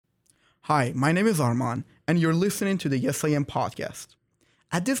Hi, my name is Arman, and you're listening to the Yes I Am podcast.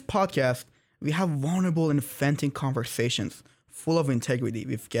 At this podcast, we have vulnerable and venting conversations full of integrity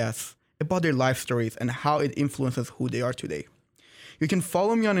with guests about their life stories and how it influences who they are today. You can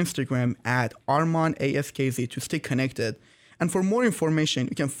follow me on Instagram at ArmanASKZ to stay connected. And for more information,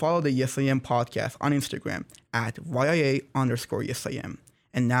 you can follow the Yes I Am podcast on Instagram at YIA underscore Yes I Am.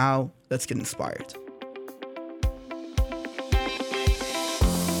 And now, let's get inspired.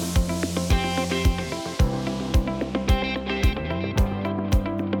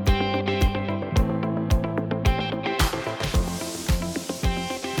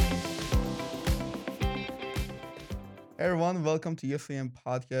 Hey everyone, welcome to Yes I Am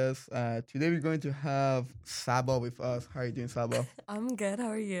podcast. Today we're going to have Saba with us. How are you doing, Saba? I'm good. How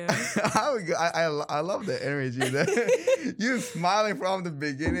are you? I love the energy that you smiling from the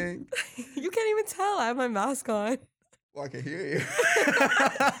beginning. You can't even tell. I have my mask on. Well, I can hear you.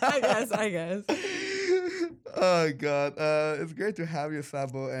 I guess. Oh God, it's great to have you,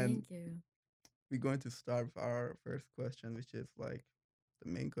 Sabo, and Thank you. we're going to start with our first question, which is like the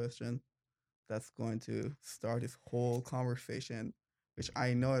main question that's going to start this whole conversation, which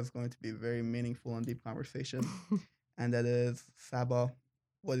I know is going to be a very meaningful and deep conversation. And that is, Saba,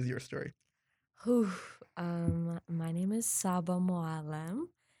 what is your story? Whew. My name is Saba Moalem.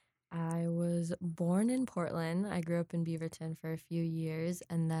 I was born in Portland. I grew up in Beaverton for a few years,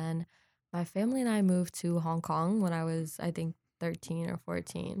 and then my family and I moved to Hong Kong when I was, I think, 13 or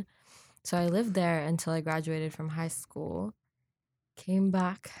 14. So I lived there until I graduated from high school. Came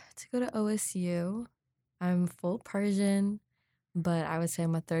back to go to OSU. I'm full Persian, but I would say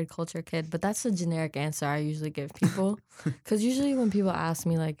I'm a third culture kid. But that's the generic answer I usually give people. Because usually when people ask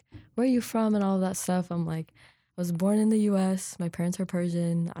me, like, where are you from and all of that stuff, I'm like, I was born in the US. My parents are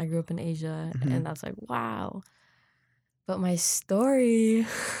Persian. I grew up in Asia. And that's like, wow. But my story,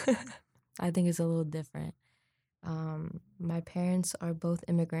 I think, is a little different. My parents are both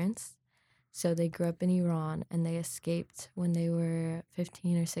immigrants. So they grew up in Iran and they escaped when they were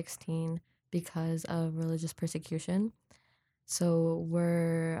 15 or 16 because of religious persecution. So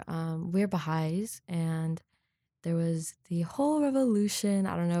we're Baha'is, and there was the whole revolution.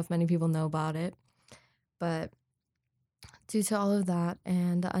 I don't know if many people know about it, but due to all of that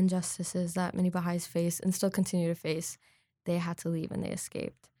and the injustices that many Baha'is face and still continue to face, they had to leave and they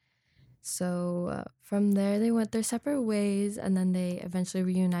escaped. So from there, they went their separate ways, and then they eventually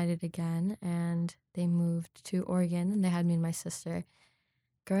reunited again, and they moved to Oregon, and they had me and my sister.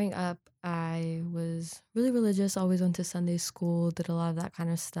 Growing up, I was really religious, always went to Sunday school, did a lot of that kind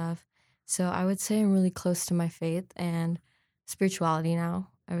of stuff. So I would say I'm really close to my faith and spirituality now,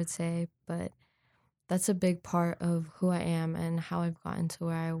 I would say. But that's a big part of who I am and how I've gotten to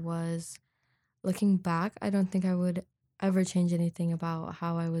where I was. Looking back, I don't think I would ever change anything about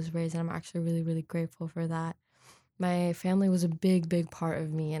how I was raised. And I'm actually really, really grateful for that. My family was a big, big part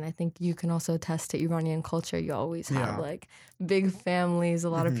of me. And I think you can also attest to Iranian culture. You always have Yeah. like big families, a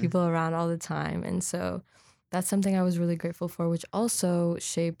lot of people around all the time. And so that's something I was really grateful for, which also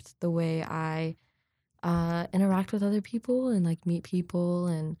shaped the way I interact with other people and like meet people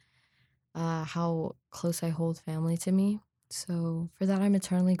and how close I hold family to me. So for that, I'm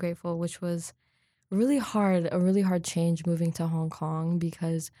eternally grateful, which was a really hard change moving to Hong Kong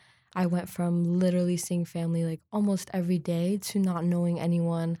because I went from literally seeing family like almost every day to not knowing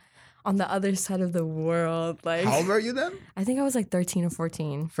anyone on the other side of the world. Like, How old were you then? I think I was like 13 or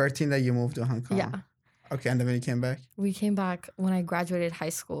 14. 13 that you moved to Hong Kong. Yeah. Okay, and then when you came back? We came back when I graduated high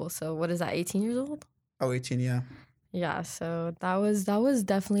school. So what is that, 18 years old? Oh, 18, yeah. Yeah, so that was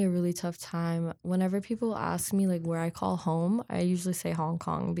definitely a really tough time. Whenever people ask me like where I call home, I usually say Hong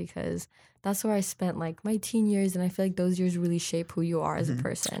Kong because that's where I spent like my teen years, and I feel like those years really shape who you are as a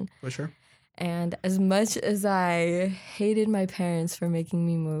person. For sure. And as much as I hated my parents for making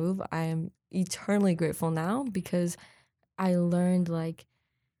me move, I am eternally grateful now because I learned like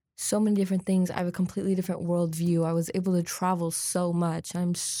so many different things. I have a completely different worldview. I was able to travel so much.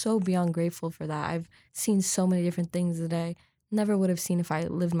 I'm so beyond grateful for that. I've seen so many different things that I never would have seen if I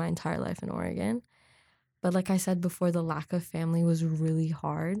lived my entire life in Oregon. But like I said before, the lack of family was really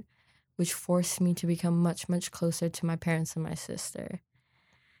hard, which forced me to become much, much closer to my parents and my sister.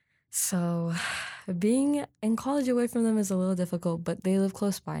 So being in college away from them is a little difficult, but they live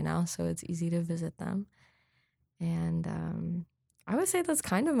close by now, so it's easy to visit them. And I would say that's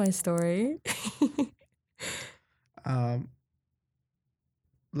kind of my story. Um,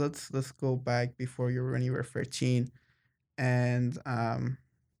 let's go back before when you were 13, and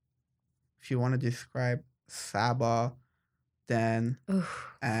if you want to describe Saba then,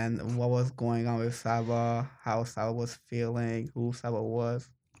 Oof. and what was going on with Saba, how Saba was feeling, who Saba was.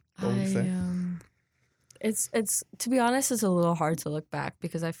 What would you I say? it's to be honest, it's a little hard to look back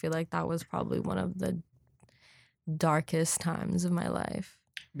because I feel like that was probably one of the darkest times of my life.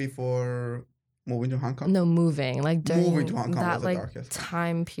 Before moving to Hong Kong? No, moving, like Moving to during Hong Kong was that the like darkest one.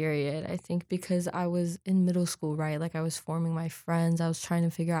 time period, I think because I was in middle school, right? Like I was forming my friends, I was trying to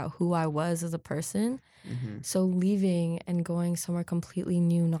figure out who I was as a person. Mm-hmm. So leaving and going somewhere completely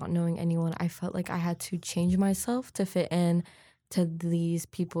new, not knowing anyone, I felt like I had to change myself to fit in to these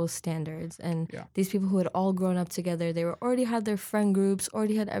people's standards. And Yeah. these people who had all grown up together, they were already had their friend groups,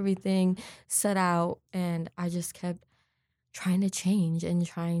 already had everything set out, and I just kept trying to change and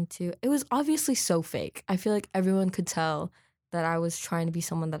trying to it was obviously so fake. I feel like everyone could tell that I was trying to be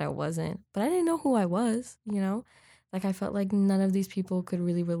someone that I wasn't, but I didn't know who I was, you know? Like I felt like none of these people could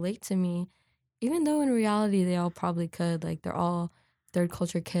really relate to me, even though in reality they all probably could. Like they're all third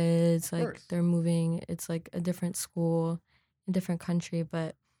culture kids, Of like course. they're moving, it's like a different school, a different country,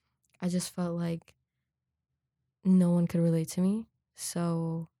 but I just felt like no one could relate to me.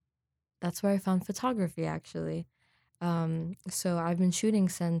 So that's where I found photography actually. So I've been shooting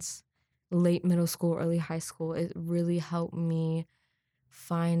since late middle school, early high school. It really helped me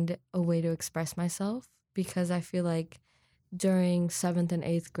find a way to express myself because I feel like during seventh and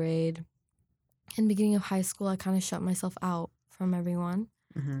eighth grade and beginning of high school, I kind of shut myself out from everyone.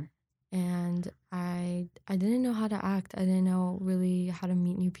 Mm-hmm. And I didn't know how to act. I didn't know really how to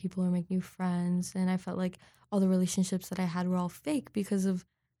meet new people or make new friends. And I felt like all the relationships that I had were all fake because of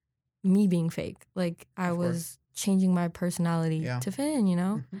me being fake. Like I Of course. was changing my personality Yeah. to fit in, you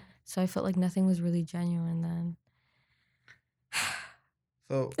know? Mm-hmm. So I felt like nothing was really genuine then.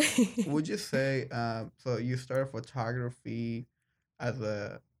 So, would you say so you started photography as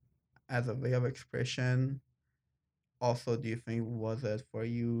a way of expression? Also, do you think was it for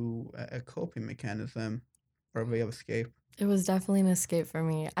you a coping mechanism or a way of escape? It was definitely an escape for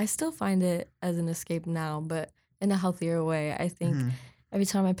me. I still find it as an escape now, but in a healthier way. I think Mm-hmm. every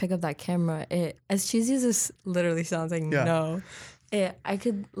time I pick up that camera, it as cheesy as this literally sounds, like Yeah. no, I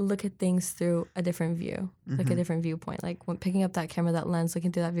could look at things through a different view, like a Mm-hmm. different viewpoint. Like when picking up that camera, that lens,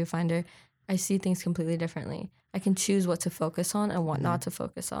 looking through that viewfinder, I see things completely differently. I can choose what to focus on and what Mm-hmm. not to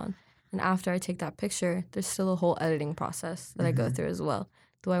focus on. And after I take that picture, there's still a whole editing process that I go Mm-hmm. through as well.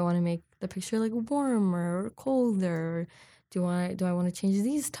 Do I want to make the picture like warmer or colder? Do I want to change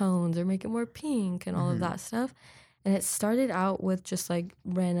these tones or make it more pink and all of Mm-hmm. that stuff? And it started out with just like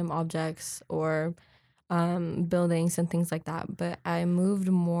random objects or buildings and things like that. But I moved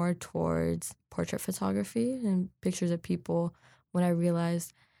more towards portrait photography and pictures of people when I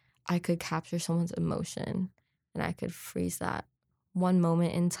realized I could capture someone's emotion and I could freeze that one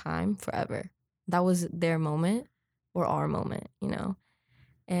moment in time forever. That was their moment or our moment, you know?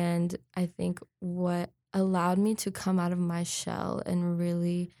 And I think what allowed me to come out of my shell and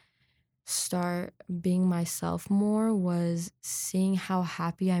really start being myself more was seeing how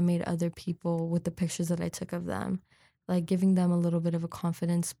happy I made other people with the pictures that I took of them. Like giving them a little bit of a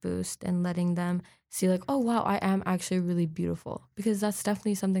confidence boost and letting them see, like, oh, wow, I am actually really beautiful. Because that's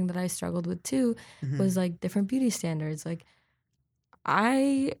definitely something that I struggled with too, Mm-hmm. was like different beauty standards. Like,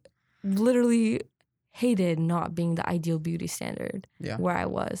 I literally hated not being the ideal beauty standard Yeah. where I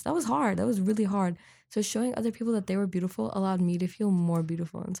was. That was hard. That was really hard. So showing other people that they were beautiful allowed me to feel more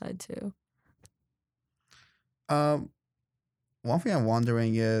beautiful inside too. Um, One thing I'm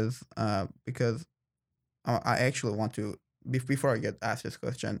wondering is because I actually want to before I get asked this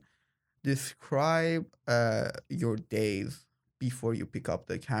question, describe your days before you pick up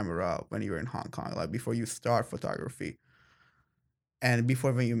the camera when you're in Hong Kong, like before you start photography and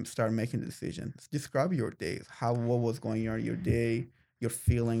before when you start making decisions. Describe your days. What was going on your day, your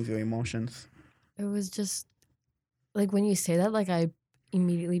feelings, your emotions. It was just like when you say that, like I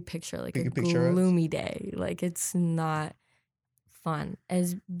immediately picture like a Pick a picture it. gloomy day. Like it's not fun.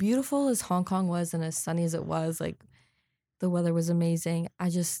 As beautiful as Hong Kong was and as sunny as it was, like the weather was amazing. I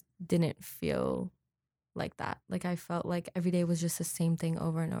just didn't feel like that. Like I felt like every day was just the same thing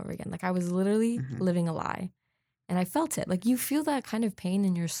over and over again. Like I was literally Mm-hmm. living a lie. And I felt it. Like you feel that kind of pain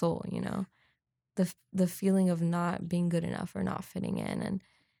in your soul, you know? The feeling of not being good enough or not fitting in and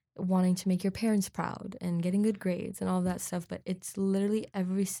wanting to make your parents proud and getting good grades and all of that stuff. But it's literally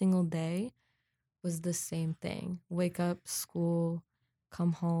every single day was the same thing. Wake up, school,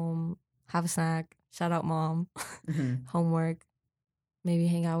 come home, have a snack, shout out mom, Mm-hmm. homework, maybe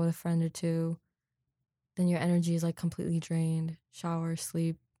hang out with a friend or two. Then your energy is like completely drained. Shower,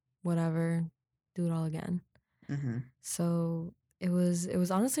 sleep, whatever, do it all again. Mm-hmm. So it was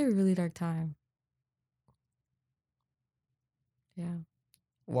honestly a really dark time. Yeah.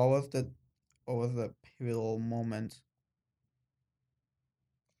 What was the pivotal moment?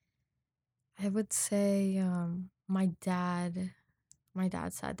 I would say my dad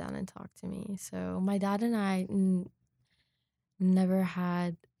sat down and talked to me. So my dad and I never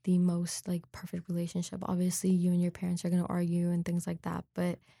had the most like perfect relationship. Obviously, you and your parents are going to argue and things like that,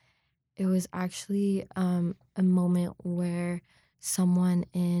 but it was actually a moment where someone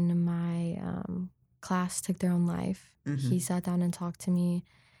in my class took their own life. Mm-hmm. He sat down and talked to me,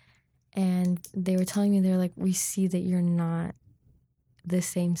 and they were telling me, they're like, we see that you're not the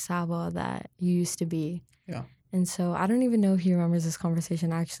same Saba that you used to be. Yeah. And so I don't even know if he remembers this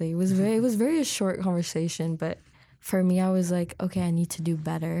conversation. Actually, it was very a short conversation, but for me, I was like, okay, I need to do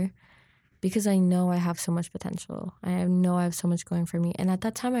better because I know I have so much potential. I know I have so much going for me. And at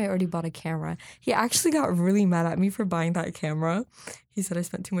that time, I already bought a camera. He actually got really mad at me for buying that camera. He said I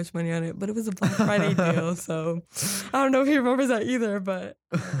spent too much money on it, but it was a Black Friday deal. So I don't know if he remembers that either. But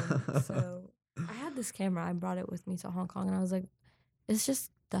so I had this camera. I brought it with me to Hong Kong, and I was like, it's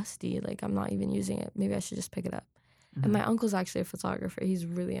just dusty. Like, I'm not even using it. Maybe I should just pick it up. Mm-hmm. And my uncle's actually a photographer. He's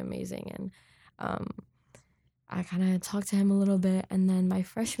really amazing. And I kind of talked to him a little bit. And then my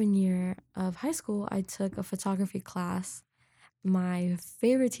freshman year of high school, I took a photography class. My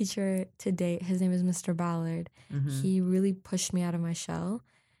favorite teacher to date, his name is Mr. Ballard. Mm-hmm. He really pushed me out of my shell.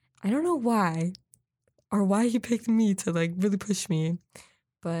 I don't know why or why he picked me to like really push me,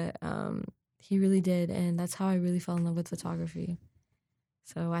 but he really did. And that's how I really fell in love with photography.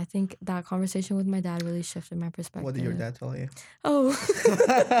 So I think that conversation with my dad really shifted my perspective. What did your dad tell you? Oh,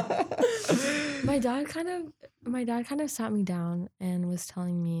 my dad kind of sat me down and was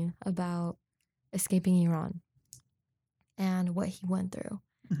telling me about escaping Iran and what he went through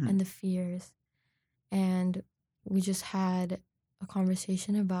Mm-hmm. and the fears. And we just had a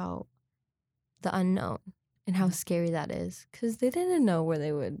conversation about the unknown and how scary that is, because they didn't know where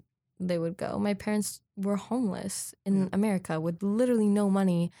they would go. My parents were homeless in America with literally no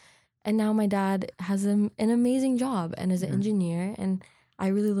money. And now my dad has an amazing job and is an engineer. And I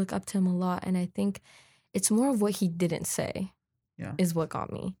really look up to him a lot. And I think it's more of what he didn't say is what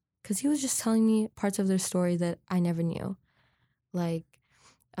got me. Because he was just telling me parts of their story that I never knew. Like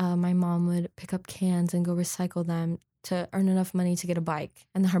my mom would pick up cans and go recycle them to earn enough money to get a bike.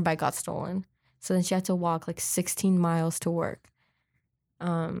 And then her bike got stolen. So then she had to walk like 16 miles to work.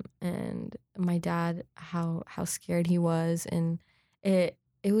 And my dad, how scared he was, and it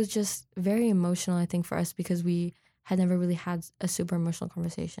was just very emotional, I think, for us, because we had never really had a super emotional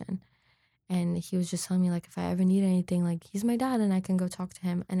conversation. And he was just telling me, like, if I ever need anything, like, he's my dad and I can go talk to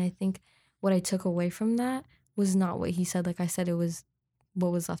him. And I think what I took away from that was not what he said. Like I said, it was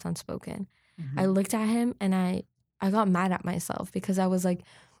what was left unspoken. Mm-hmm. I looked at him and I got mad at myself, because I was like,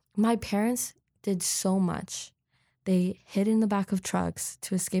 my parents did so much. They hid in the back of trucks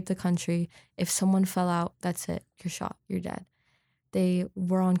to escape the country. If someone fell out, that's it. You're shot. You're dead. They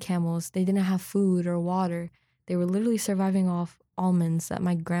were on camels. They didn't have food or water. They were literally surviving off almonds that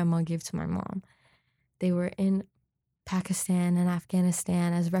my grandma gave to my mom. They were in Pakistan and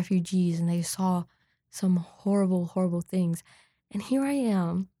Afghanistan as refugees, and they saw some horrible, horrible things. And here I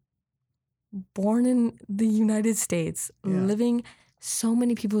am, born in the United States, living so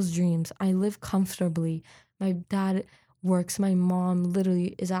many people's dreams. I live comfortably. My dad works. My mom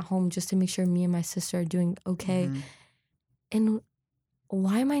literally is at home just to make sure me and my sister are doing okay. Mm-hmm. And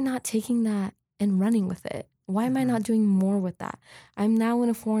why am I not taking that and running with it? Why am I not doing more with that? I'm now in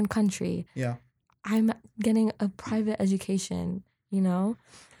a foreign country. Yeah. I'm getting a private education, you know?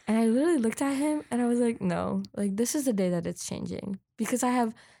 And I literally looked at him and I was like, no, like, this is the day that it's changing, because I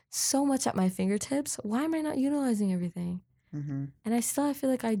have so much at my fingertips. Why am I not utilizing everything? Mm-hmm. And I feel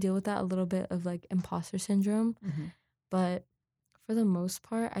like I deal with that a little bit of like imposter syndrome. Mm-hmm. But for the most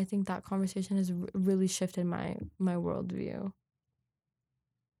part, I think that conversation has really shifted my worldview.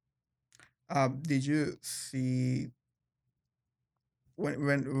 Did you see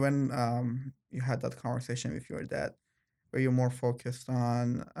when you had that conversation with your dad, were you more focused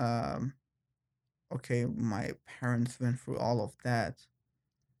on okay, my parents went through all of that,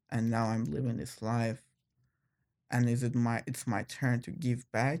 and now I'm living this life, and it's my turn to give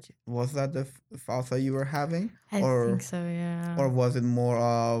back? Was that the thoughts that you were having, I think so, yeah. or was it more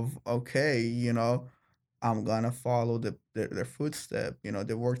of, okay, I'm gonna follow their footstep?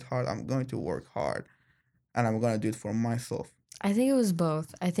 They worked hard. I'm going to work hard, and I'm gonna do it for myself. I think it was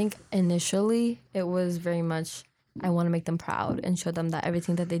both. I think initially it was very much, I want to make them proud and show them that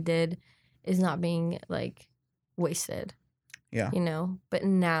everything that they did is not being like wasted. Yeah. But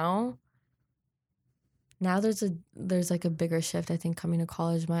now there's like a bigger shift. I think coming to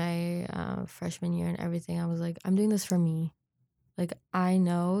college my freshman year and everything, I was like, I'm doing this for me. Like, I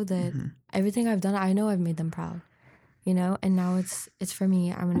know that everything I've done, I know I've made them proud. you know? And now it's for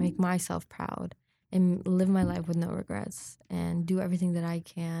me. I'm going to make myself proud and live my life with no regrets and do everything that I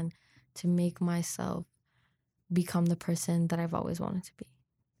can to make myself become the person that I've always wanted to be.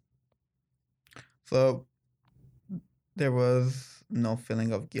 So there was no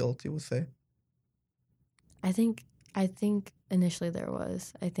feeling of guilt, you would say? I think initially there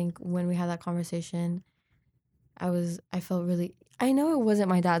was. I think when we had that conversation, I felt really, I know it wasn't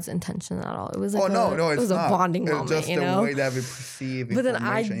my dad's intention at all. It was like No, it it's was a not. bonding It's moment, just you the know? way that we perceive But then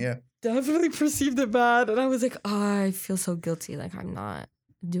information. I Yeah. definitely perceived it bad, and I was like, oh, I feel so guilty, like I'm not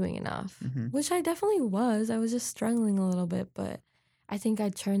doing enough, Mm-hmm. which I definitely was. I was just struggling a little bit, but I think I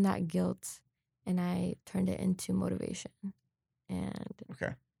turned that guilt and I turned it into motivation and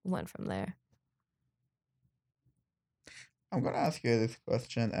Okay. went from there. I'm gonna ask you this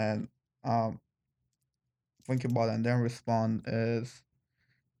question and think about it and then respond is,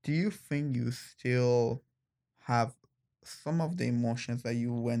 do you think you still have some of the emotions that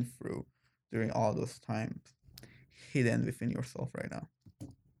you went through during all those times hidden within yourself right now?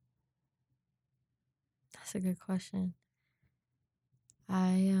 That's a good question.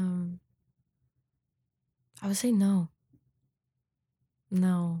 I would say no.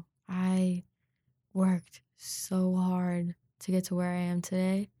 No. I worked so hard to get to where I am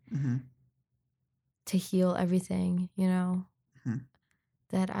today, Mm-hmm. to heal everything, you know, Mm-hmm.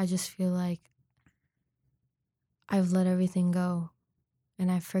 that I just feel like I've let everything go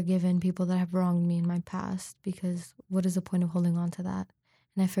and I've forgiven people that have wronged me in my past, because what is the point of holding on to that?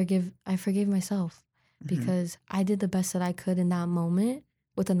 And I forgave myself Mm-hmm. because I did the best that I could in that moment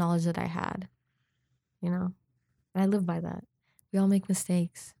with the knowledge that I had, you know, and I live by that. We all make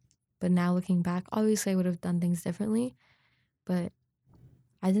mistakes, but now looking back, obviously I would have done things differently, but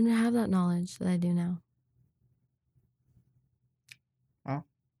I didn't have that knowledge that I do now. Wow.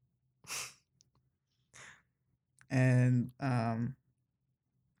 And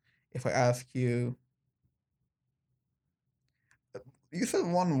if I ask you, you said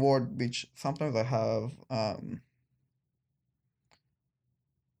one word which sometimes I have I'm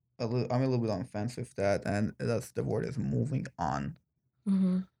a little bit on offense with that, and that's the word is moving on.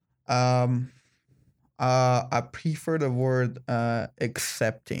 Mm-hmm. Um, I prefer the word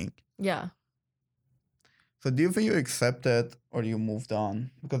accepting. Yeah. So do you think you accepted or you moved on?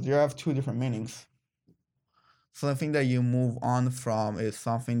 Because you have two different meanings. Something that you move on from is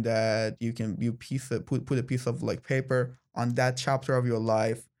something that put a piece of like paper on that chapter of your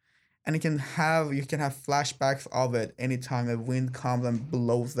life, and you can have flashbacks of it anytime a wind comes and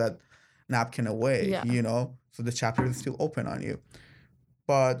blows that napkin away. Yeah. You know, so the chapter is still open on you.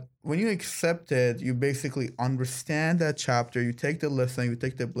 But when you accept it, you basically understand that chapter. You take the lesson, you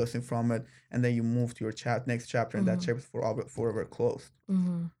take the blessing from it, and then you move to your next chapter, and that Mm-hmm. chapter is forever closed.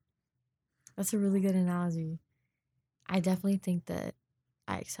 Mm-hmm. That's a really good analogy. I definitely think that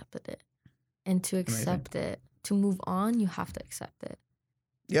I accepted it. And to Amazing. accept it, to move on, you have to accept it.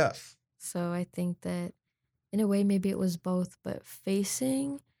 Yes. So I think that in a way, maybe it was both, but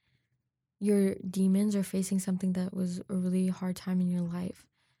facing your demons or facing something that was a really hard time in your life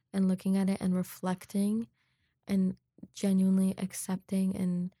and looking at it and reflecting and genuinely accepting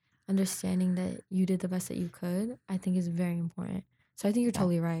and understanding that you did the best that you could, I think is very important. So I think you're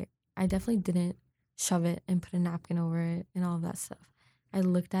totally right. I definitely didn't shove it and put a napkin over it and all of that stuff. I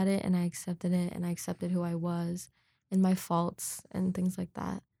looked at it and I accepted it and I accepted who I was and my faults and things like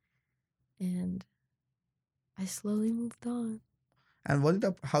that. And I slowly moved on. And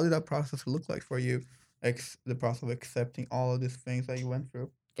how did that process look like for you? The process of accepting all of these things that you went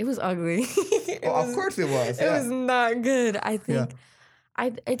through. It was ugly. Of course it was. It was not good. I Yeah.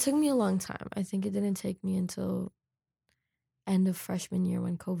 think it took me a long time. I think it didn't take me until end of freshman year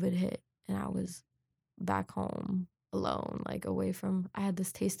when COVID hit and I was back home alone, like away from, I had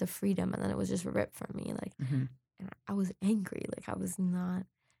this taste of freedom and then it was just ripped from me. Like, Mm-hmm. and I was angry. Like I was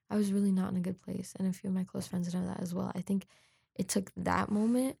really not in a good place. And a few of my close friends know that as well. I think it took that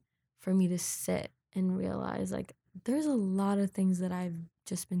moment for me to sit and realize like there's a lot of things that I've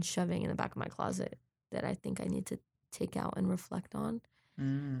just been shoving in the back of my closet that I think I need to take out and reflect on.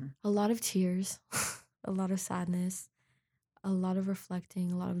 Mm. A lot of tears, a lot of sadness, a lot of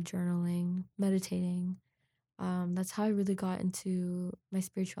reflecting, a lot of journaling, meditating. That's how I really got into my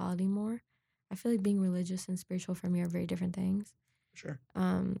spirituality more. I feel like being religious and spiritual for me are very different things. Sure.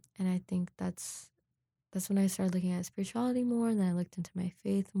 And I think that's when I started looking at spirituality more, and then I looked into my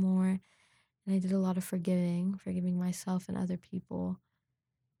faith more, and I did a lot of forgiving myself and other people.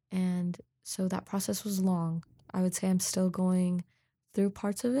 And so that process was long. I would say I'm still going through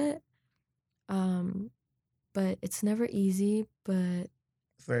parts of it. But it's never easy, but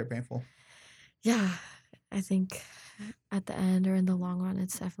It's very painful. yeah, I think at the end or in the long run,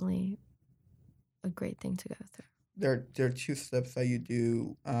 it's definitely a great thing to go through. There are two steps that you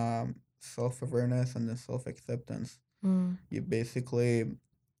do, self awareness and then self acceptance. Mm, You basically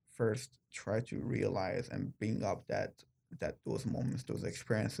first try to realize and bring up that those moments, those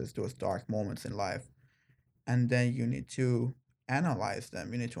experiences, those dark moments in life, and then you need to analyze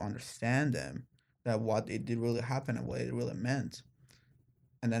them. You need to understand them, that what it did really happen and what it really meant.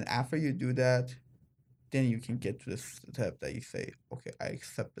 And then after you do that, then you can get to the step that you say, okay, I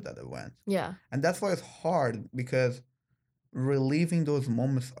accepted that event. yeah. And that's why it's hard, because reliving those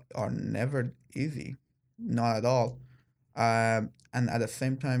moments are never easy, not at all. And at the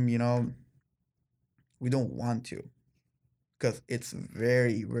same time, we don't want to, because it's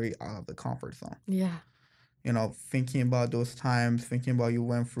very, very out of the comfort zone. Yeah. Thinking about those times, thinking about you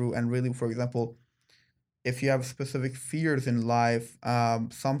went through, and really, for example, if you have specific fears in life,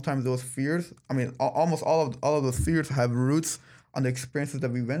 sometimes those fears, I mean, almost all of those fears have roots on the experiences that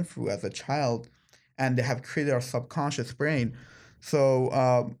we went through as a child, and they have created our subconscious brain.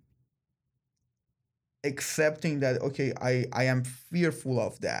 So accepting that, okay, I am fearful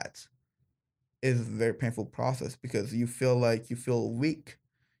of that, is a very painful process, because you feel weak.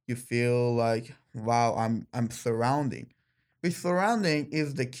 You feel like, wow, I'm surrounding. With surrounding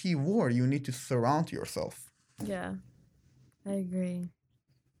is the key word. You need to surround yourself. Yeah. I agree.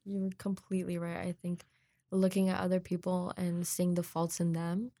 You're completely right. I think looking at other people and seeing the faults in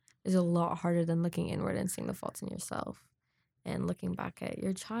them is a lot harder than looking inward and seeing the faults in yourself. And looking back at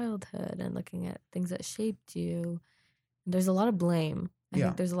your childhood and looking at things that shaped you. There's a lot of blame. I Yeah.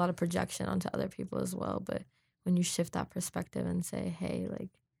 think there's a lot of projection onto other people as well. But when you shift that perspective and say, hey, like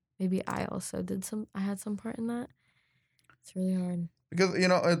maybe I had some part in that, it's really hard. Because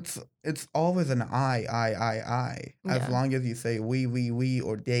it's always an I. As Yeah. long as you say we,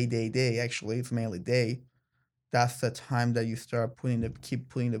 or they. Actually, it's mainly they. That's the time that you start keep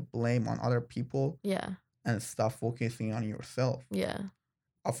putting the blame on other people, Yeah. and stop focusing on yourself. Yeah.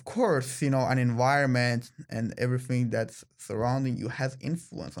 Of course, an environment and everything that's surrounding you has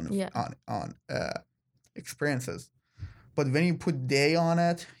influence Yeah. on experiences. But when you put they on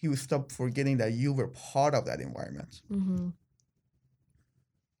it, you stop forgetting that you were part of that environment. Mm-hmm.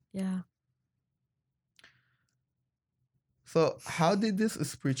 Yeah. So how did this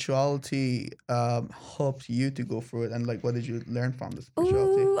spirituality help you to go through it, and like what did you learn from the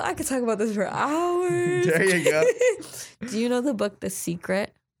spirituality? Ooh, I could talk about this for hours. There you go. Do you know the book The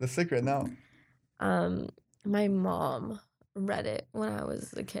Secret? The Secret, no. My mom read it when I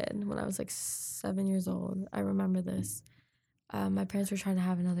was a kid, when I was like 7 years old. I remember this. My parents were trying to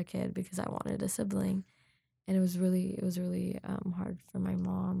have another kid because I wanted a sibling, and it was really hard for my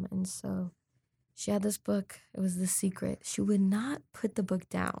mom. And so she had this book. It was The Secret. She would not put the book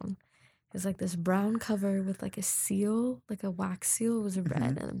down. It was like this brown cover with like a seal, like a wax seal. It was a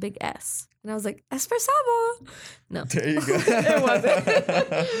red and a big S. And I was like, S for Saba. No. There you go. It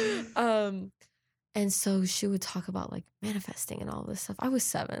wasn't. And so she would talk about like manifesting and all this stuff. I was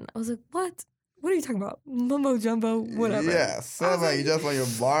 7. I was like, what? What are you talking about? Mumbo jumbo, whatever. Yeah, so you just want your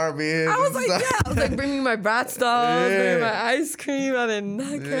Barbies. I was like, yeah. I was like bringing my brat stuff, bringing my ice cream. I did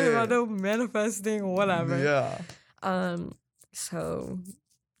not care about no manifesting, whatever. Yeah. So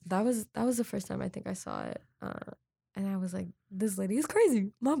that was the first time I think I saw it. And I was like, this lady is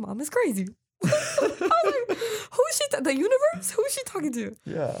crazy. My mom is crazy. I was like, who is she? The universe? Who is she talking to?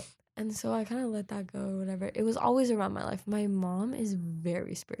 Yeah. And so I kind of let that go or whatever. It was always around my life. My mom is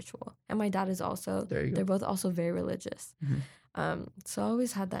very spiritual. And my dad is also. There you go. They're both also very religious. Mm-hmm. So I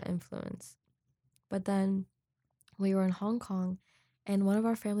always had that influence. But then we were in Hong Kong. And one of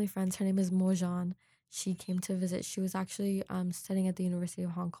our family friends, her name is Mojan. She came to visit. She was actually studying at the University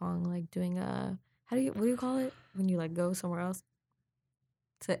of Hong Kong, like doing what do you call it? When you like go somewhere else?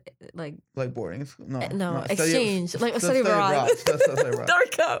 To like boarding school? No, exchange. Study abroad.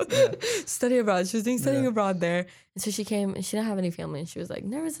 Darko. Yeah. Study abroad. She was doing studying abroad there. And so she came and she didn't have any family and she was like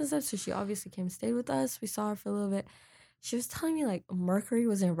nervous and stuff. So she obviously came and stayed with us. We saw her for a little bit. She was telling me like Mercury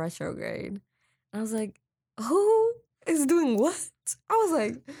was in retrograde. And I was like, who is doing what? I was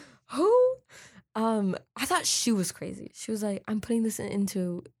like, who? I thought she was crazy. She was like, I'm putting this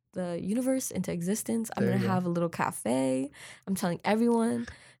into the universe, into existence. I'm going to have a little cafe. I'm telling everyone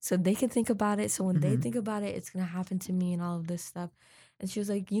so they can think about it. So when they think about it, it's going to happen to me and all of this stuff. And she was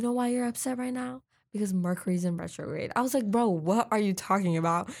like, you know why you're upset right now? Because Mercury's in retrograde. I was like, bro, what are you talking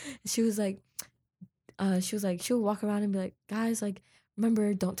about? And she was like, she would walk around and be like, guys, like,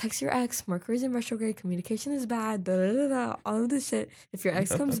 remember, don't text your ex. Mercury's in retrograde. Communication is bad. All of this shit. If your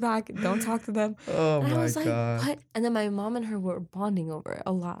ex comes back, don't talk to them. Oh and my I was God. like, what? And then my mom and her were bonding over it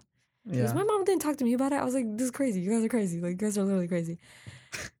a lot. Because my mom didn't talk to me about it. I was like, this is crazy. You guys are crazy. Like, you guys are literally crazy.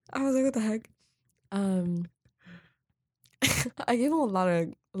 I was like, what the heck? I gave him a lot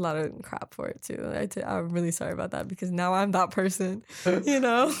of crap for it too. I'm really sorry about that because now I'm that person, you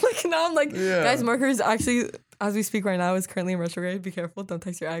know. Like now I'm like, guys, Mercury is actually, as we speak right now, is currently in retrograde. Be careful, don't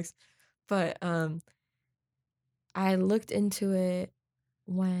text your ex. But I looked into it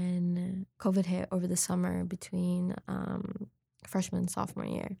when COVID hit over the summer between freshman and sophomore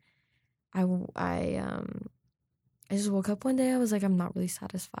year. I just woke up one day. I was like, I'm not really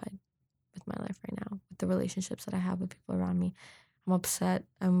satisfied with my life right now, with the relationships that I have with people around me. I'm upset.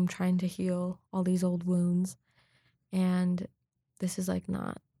 I'm trying to heal all these old wounds. And I'm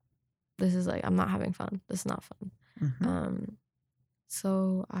not having fun. This is not fun. Mm-hmm.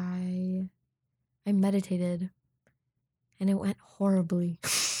 So I meditated and it went horribly.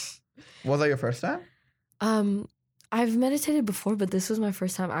 Was that your first time? I've meditated before, but this was my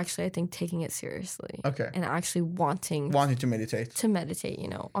first time actually, I think, taking it seriously. Okay. And actually wanting to meditate. To meditate, you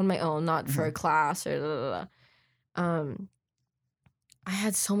know, on my own, not for a class or blah, blah, blah. I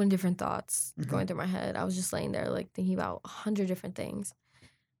had so many different thoughts going through my head. I was just laying there, like, thinking about 100 different things.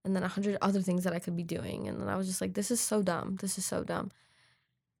 And then 100 other things that I could be doing. And then I was just like, this is so dumb. This is so dumb.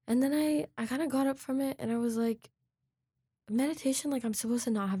 And then I kind of got up from it and I was like, meditation, like, I'm supposed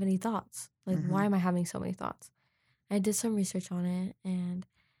to not have any thoughts. Like, why am I having so many thoughts? I did some research on it, and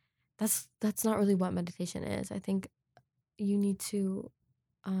that's not really what meditation is. I think you need to,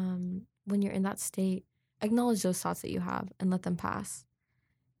 when you're in that state, acknowledge those thoughts that you have and let them pass.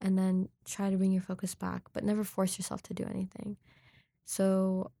 And then try to bring your focus back, but never force yourself to do anything.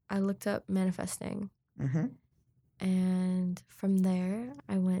 So I looked up manifesting. And from there,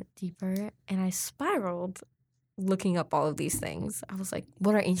 I went deeper, and I spiraled looking up all of these things. I was like,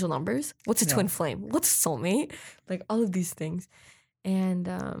 what are angel numbers? What's a twin flame? What's a soulmate? Like, all of these things. And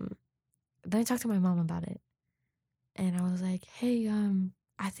then I talked to my mom about it. And I was like, hey,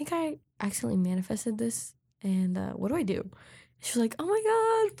 I think I accidentally manifested this. And what do I do? She was like, oh my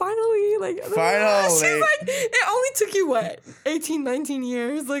God, finally. Like, finally. She's like, it only took you, what, 18, 19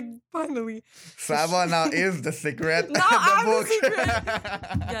 years? Like, finally. Saba now is the secret. No, I'm the secret.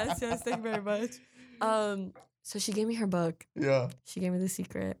 Yes, thank you very much. So she gave me her book. Yeah. She gave me The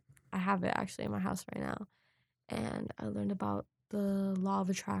Secret. I have it actually in my house right now. And I learned about the law of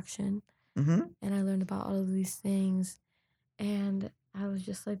attraction. And I learned about all of these things. And I was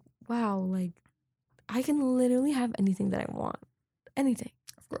just like, wow, like, I can literally have anything that I want. Anything.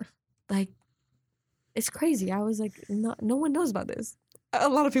 Of course. Like, it's crazy. I was like, no one knows about this. A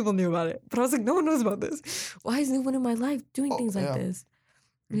lot of people knew about it. But I was like, no one knows about this. Why is no one in my life doing things like this?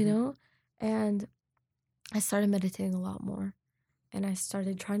 You know? And I started meditating a lot more. And I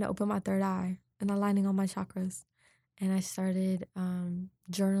started trying to open my third eye and aligning all my chakras. And I started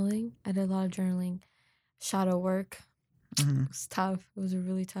journaling. I did a lot of journaling. Shadow work. It was tough. It was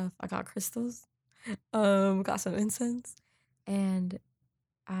really tough. I got crystals. Got some incense. And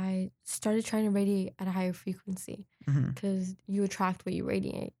I started trying to radiate at a higher frequency. Because you attract what you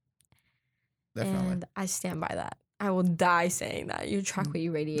radiate. Definitely. And I stand by that. I will die saying that. You attract what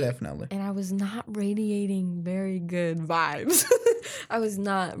you radiate. Definitely. And I was not radiating very good vibes. I was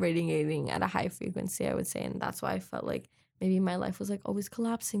not radiating at a high frequency, I would say. And that's why I felt like maybe my life was like always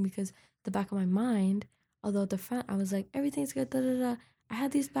collapsing, because the back of my mind, although at the front I was like, everything's good, I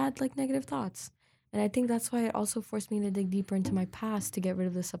had these bad, like, negative thoughts. And I think that's why it also forced me to dig deeper into my past to get rid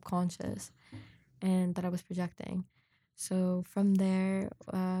of the subconscious and that I was projecting. So from there,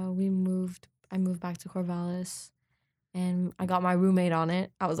 I moved back to Corvallis. And I got my roommate on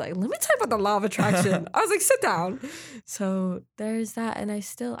it. I was like, let me type out the law of attraction. I was like, sit down. So there's that. And I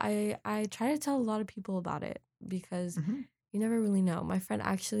try to tell a lot of people about it because you never really know. My friend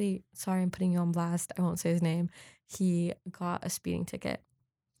actually, sorry, I'm putting you on blast. I won't say his name. He got a speeding ticket.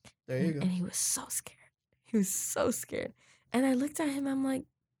 There you go. And he was so scared. He was so scared. And I looked at him. I'm like,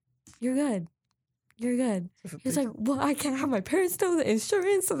 you're good. You're good. He was like, well, I can't have my parents know the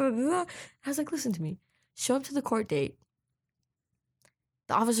insurance. Blah, blah, blah. I was like, listen to me. Show up to the court date.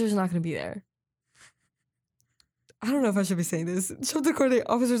 The officer's not going to be there. I don't know if I should be saying this. Show up to the court date.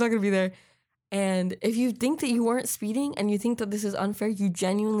 Officer's not going to be there. And if you think that you weren't speeding and you think that this is unfair, you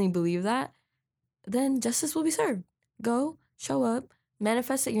genuinely believe that, then justice will be served. Go, show up,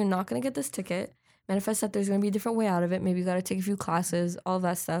 manifest that you're not going to get this ticket, manifest that there's going to be a different way out of it. Maybe you got to take a few classes, all of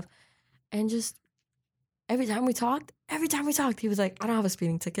that stuff. And just every time we talked, he was like, I don't have a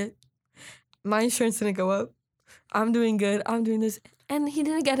speeding ticket. My insurance didn't go up. I'm doing good. I'm doing this. And he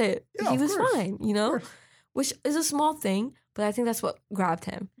didn't get it. Yeah, he was course. fine, you know? Which is a small thing, but I think that's what grabbed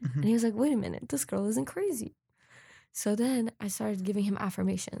him. And he was like, wait a minute, this girl isn't crazy. So then I started giving him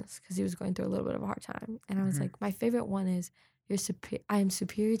affirmations because he was going through a little bit of a hard time. And I was Mhm. like, my favorite one is, I am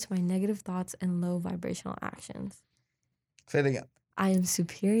superior to my negative thoughts and low vibrational actions. Say it again. I am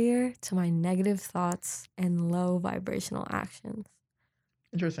superior to my negative thoughts and low vibrational actions.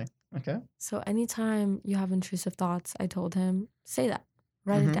 Interesting. Okay. So anytime you have intrusive thoughts, I told him, say that.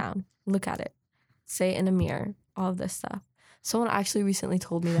 Write it down. Look at it. Say it in a mirror. All of this stuff. Someone actually recently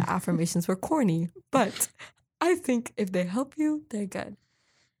told me that affirmations were corny, but I think if they help you, they're good.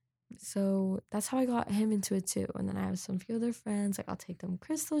 So that's how I got him into it too. And then I have some few other friends, like I'll take them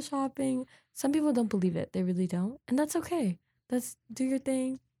crystal shopping. Some people don't believe it. They really don't. And that's okay. That's do your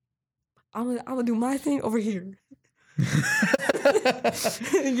thing. I'm gonna do my thing over here. You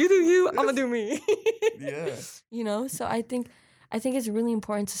do you, I'm gonna do me. Yeah. You know, so I think it's really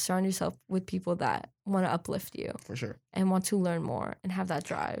important to surround yourself with people that want to uplift you For sure. and want to learn more and have that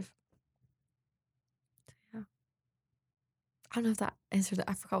drive. Yeah. I don't know if that answered it.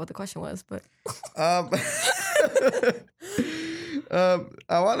 I forgot what the question was, but I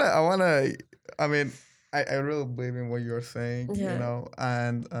mean, I really believe in what you're saying, Yeah. you know,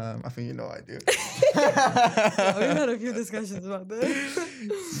 and I think you know I do. Yeah, we've had a few discussions about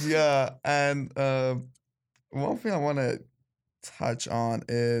this. Yeah, and one thing I want to touch on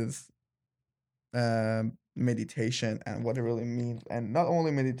is meditation and what it really means, and not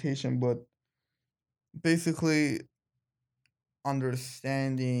only meditation, but basically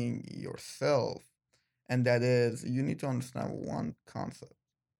understanding yourself, and that is you need to understand one concept,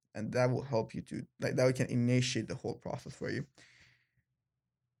 and that will help you to like that can initiate the whole process for you.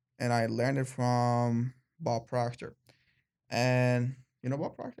 And I learned it from Bob Proctor, and you know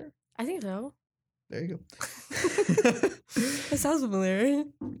Bob Proctor. I think so. There you go. That sounds familiar.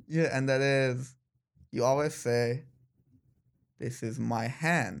 Yeah, and that is you always say, "This is my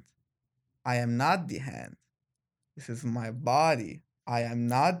hand. I am not the hand. This is my body. I am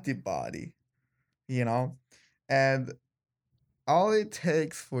not the body." You know, and all it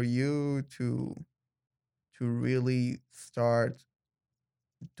takes for you to really start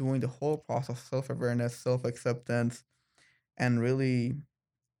doing the whole process of self-awareness, self-acceptance, and really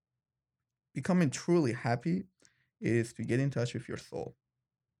becoming truly happy is to get in touch with your soul.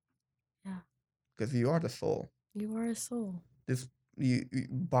 Yeah. Because you are the soul. You are a soul. This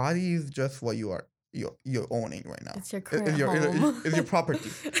body is just what you are. You're owning right now. It's your current home. It's your property.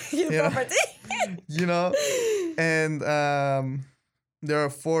 Your you know? property. You know, and there are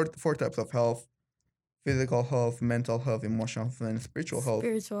four types of health: physical health, mental health, emotional health, and spiritual health.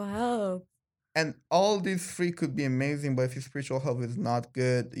 Spiritual health. And all these three could be amazing, but if your spiritual health is not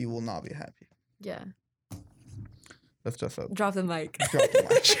good, you will not be happy. Yeah. That's just a Drop the mic. drop the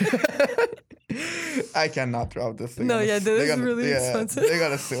mic. I cannot drop this thing. No, yeah, this is really expensive. They're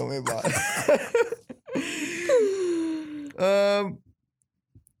gonna sue me, but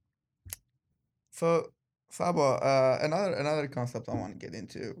so Saba, another concept I want to get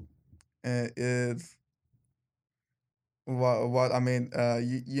into is what I mean.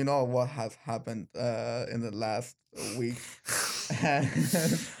 You know what has happened in the last week.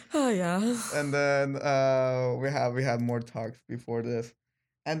 Oh yeah. And then we had more talks before this,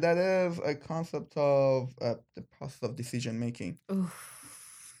 and that is a concept of the process of decision making.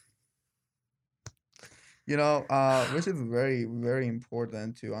 You know, which is very very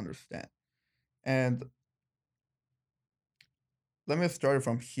important to understand. And let me start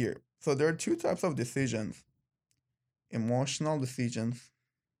from here. So there are two types of decisions: emotional decisions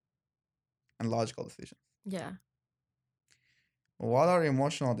and logical decisions. Yeah. What are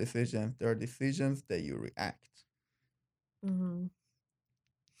emotional decisions? They are decisions that you react. Mm-hmm.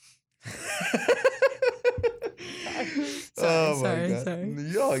 Oh my sorry, god. sorry.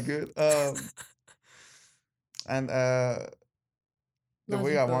 You're all good. And the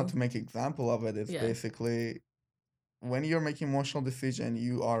way I want Logical. to make example of it is Yeah. basically when you're making emotional decision,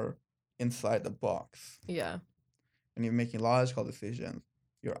 you are inside the box. Yeah. When you're making logical decisions,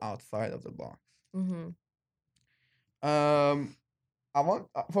 you're outside of the box. Mm-hmm. I want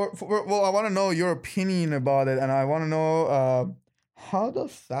I want to know your opinion about it, and I want to know how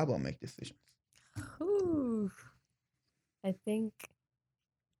does Saba make decisions? Ooh. I think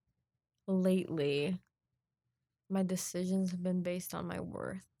lately my decisions have been based on my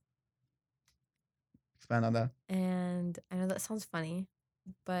worth. Expand on that. And I know that sounds funny,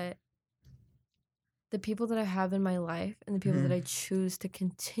 but the people that I have in my life and the people that I choose to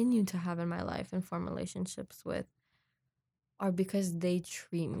continue to have in my life and form relationships with are because they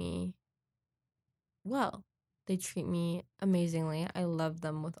treat me well. They treat me amazingly. I love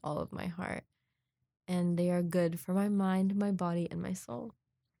them with all of my heart. And they are good for my mind, my body, and my soul.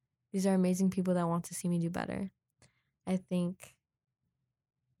 These are amazing people that want to see me do better. I think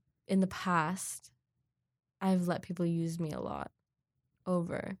in the past, I've let people use me a lot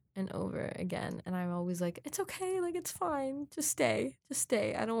over and over again. And I'm always like, it's okay. Like, it's fine. Just stay. Just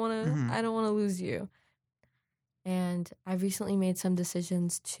stay. I don't Mm-hmm. want to lose you. And I've recently made some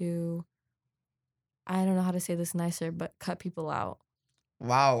decisions to, I don't know how to say this nicer, but cut people out.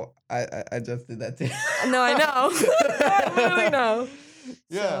 Wow, I just did that too. No, I know. I literally know.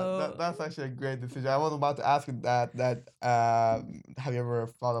 Yeah, So- that's actually a great decision. I was about to ask you that have you ever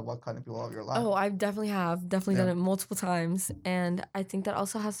thought about cutting people out of your life? Oh, I definitely have. Definitely Yeah. done it multiple times. And I think that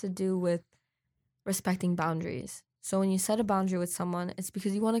also has to do with respecting boundaries. So when you set a boundary with someone, it's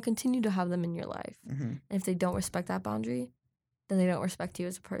because you want to continue to have them in your life. Mm-hmm. And if they don't respect that boundary, then they don't respect you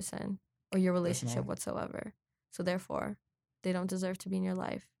as a person or your relationship Definitely. whatsoever. So therefore, they don't deserve to be in your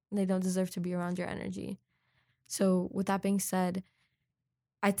life. And they don't deserve to be around your energy. So with that being said,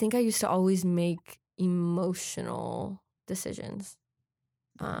 I think I used to always make emotional decisions.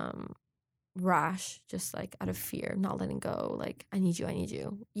 Rash, just like out of fear, not letting go. Like, I need you, I need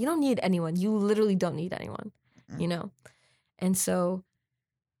you. You don't need anyone. You literally don't need anyone, you know? And so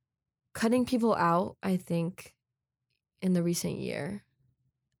cutting people out, I think, in the recent year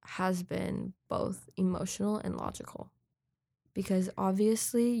has been both emotional and logical. Because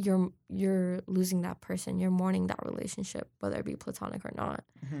obviously you're losing that person, you're mourning that relationship, whether it be platonic or not.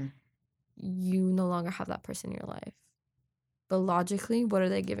 Mm-hmm. You no longer have that person in your life. But logically, what are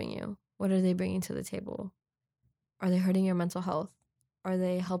they giving you? What are they bringing to the table? Are they hurting your mental health? Are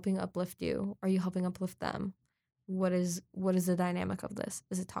they helping uplift you? Are you helping uplift them? What is the dynamic of this?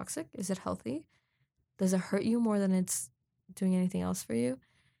 Is it toxic? Is it healthy? Does it hurt you more than it's doing anything else for you?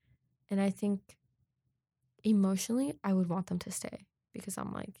 And I think emotionally, I would want them to stay because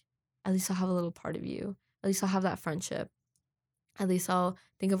I'm like, at least I'll have a little part of you. At least I'll have that friendship. At least I'll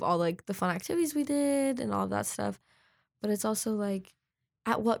think of all like the fun activities we did and all of that stuff. But it's also like,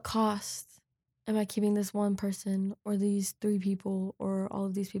 at what cost am I keeping this one person or these 3 people or all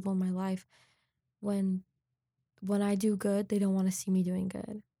of these people in my life when I do good, they don't want to see me doing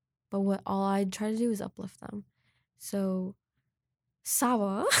good. But what all I try to do is uplift them. So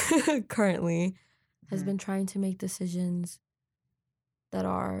Sawa currently has been trying to make decisions that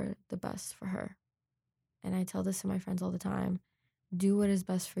are the best for her. And I tell this to my friends all the time. Do what is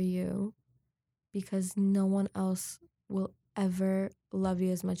best for you because no one else will ever love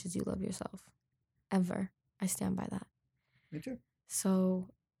you as much as you love yourself. Ever. I stand by that. Me too. So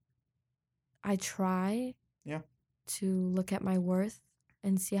I try to look at my worth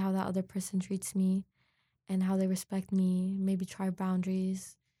and see how that other person treats me and how they respect me. Maybe try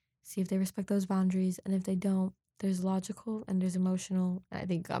boundaries, see if they respect those boundaries. And if they don't, there's logical and there's emotional. I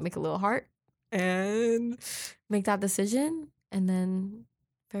think you gotta make a little heart and make that decision and then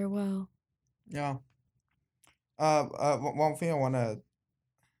farewell. Yeah. One thing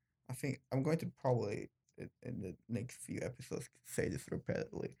I think I'm going to probably in the next few episodes say this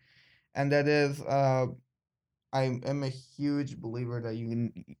repeatedly, and that is, I am a huge believer that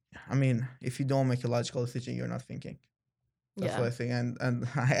I mean, if you don't make a logical decision, you're not thinking. That's what I think, and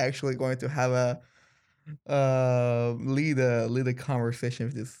I actually going to have a lead a conversation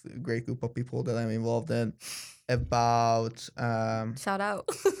with this great group of people that I'm involved in about Shout out.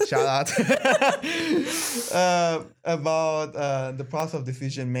 about the process of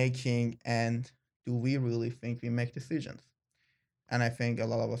decision making and do we really think we make decisions? And I think a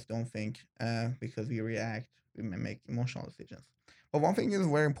lot of us don't think because we react, we may make emotional decisions. But one thing is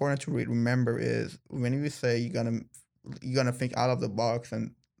very important to remember is when you say you're gonna think out of the box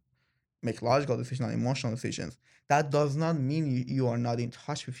and make logical decisions, not emotional decisions, that does not mean you are not in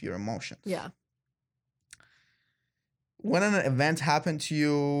touch with your emotions. Yeah. When an event happened to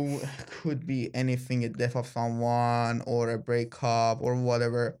you, could be anything, a death of someone or a breakup or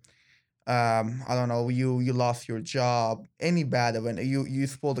whatever. I don't know, you lost your job, any bad event, you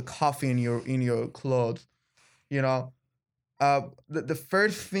spilled the coffee in your clothes, you know. The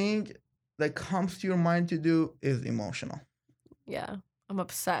first thing that comes to your mind to do is emotional. Yeah. I'm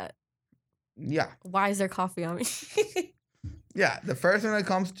upset. Yeah. Why is there coffee on me? Yeah, the first thing that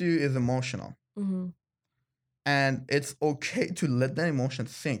comes to you is emotional. Mm-hmm. And it's okay to let that emotion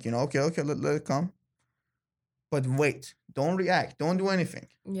sink. You know, okay, let it come. But wait, don't react. Don't do anything.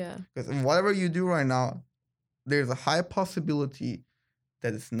 Yeah. Because whatever you do right now, there's a high possibility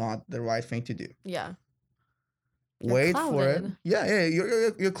that it's not the right thing to do. Yeah. Wait for it. Clouded. Yeah.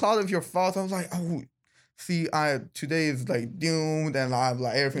 You're clouded with your thoughts. I was like, oh, see, today is like doomed, and I'm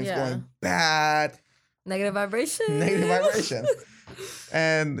like everything's going bad. Negative vibration. Negative vibration.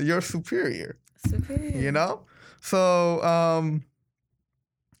 And you're superior. You know? So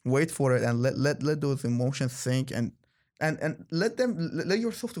wait for it and let those emotions sink and and let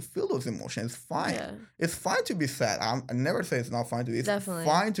yourself to feel those emotions. It's fine. Yeah, It's fine to be sad. I never say it's not fine to be. It's definitely.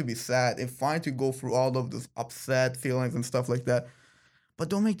 fine to be sad. It's fine to go through all of those upset feelings and stuff like that. But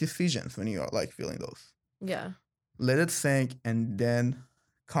don't make decisions when you are like feeling those. Yeah. Let it sink and then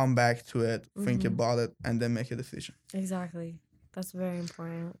come back to it, think Mhm. about it, and then make a decision. Exactly. That's very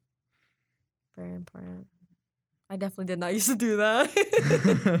important. Very important. I definitely did not used to do that.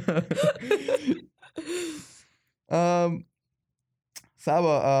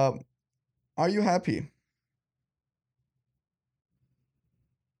 Saba, are you happy?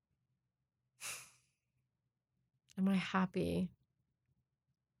 Am I happy?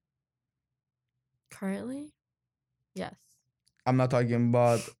 Currently? Yes. I'm not talking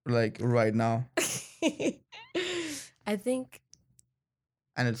about like right now, I think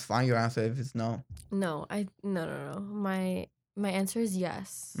and it's fine. Your answer if it's no. no. No. My answer is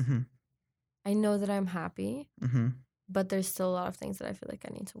yes. Mhm. I know that I'm happy, Mhm. but there's still a lot of things that I feel like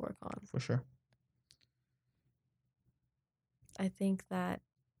I need to work on. For sure. I think that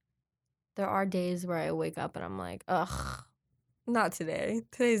there are days where I wake up and I'm like, ugh, not today.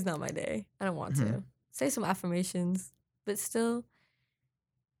 Today's not my day. I don't want Mhm. to. Say some affirmations, but still,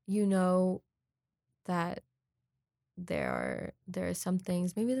 you know that there are some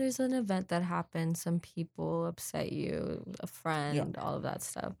things. Maybe there's an event that happened, some people upset you, a friend, all of that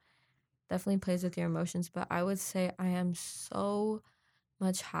stuff. Definitely plays with your emotions, but I would say I am so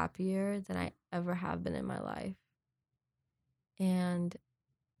much happier than I ever have been in my life. And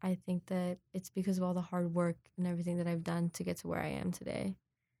I think that it's because of all the hard work and everything that I've done to get to where I am today.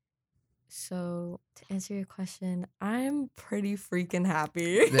 So, to answer your question, I'm pretty freaking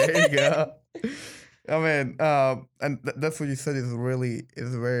happy. There you go. I mean, and that's what you said is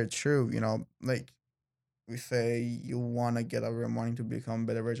very true. You know, like we say, you want to get up every morning to become a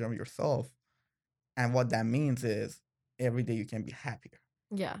better version of yourself, and what that means is every day you can be happier.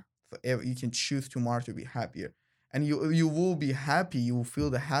 Yeah. So you can choose tomorrow to be happier, and you will be happy. You will feel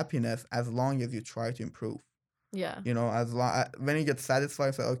the happiness as long as you try to improve. Yeah. You know, as long when you get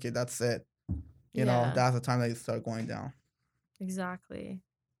satisfied, say, okay, that's it. You know, Yeah. that's the time that you start going down. Exactly.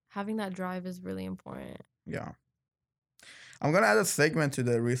 Having that drive is really important. Yeah. I'm gonna add a segment to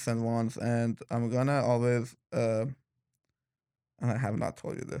the recent ones, and I'm gonna always. I have not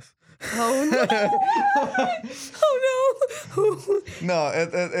told you this. Oh no! Oh no! No,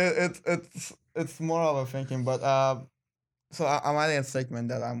 it's more of a thinking, but so I'm adding a segment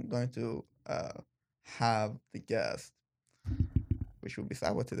that I'm going to have the guest, which will be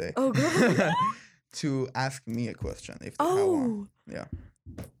Sawa today. Oh god! To ask me a question if they have one. Oh Yeah.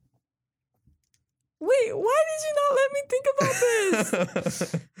 wait! Why did you not let me think about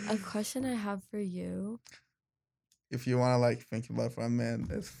this? A question I have for you. If you want to like think about it for a minute,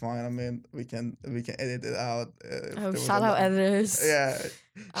 it's fine. I mean, we can edit it out. If Oh, there was shout a out lot. editors. Yeah.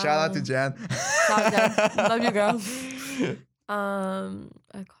 Shout out to Jen. Shout out Jen. Love you, girl.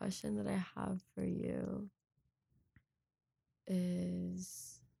 A question that I have for you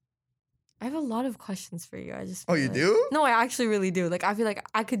is I have a lot of questions for you. I just Oh, feel you like- do? No, I actually really do. Like I feel like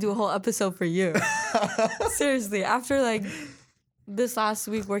I could do a whole episode for you. Seriously, after like this last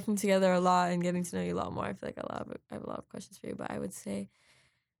week working together a lot and getting to know you a lot more, I feel like I have a lot of questions for you. But I would say,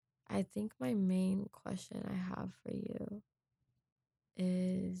 I think my main question I have for you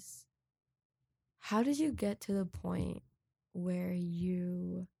is, how did you get to the point where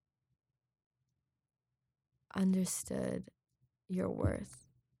you understood your worth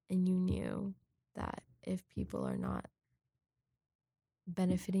and you knew that if people are not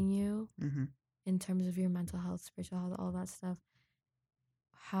benefiting you Mm-hmm. in terms of your mental health, spiritual health, all that stuff,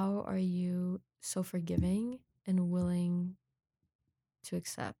 how are you so forgiving and willing to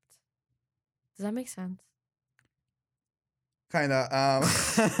accept? Does that make sense? Kind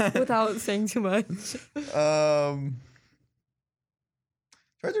of. Without saying too much. Try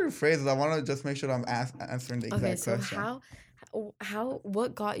to rephrase it. I want to just make sure I'm answering the exact Okay, so question.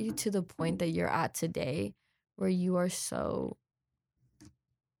 what got you to the point that you're at today where you are so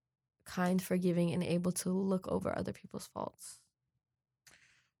kind, forgiving, and able to look over other people's faults?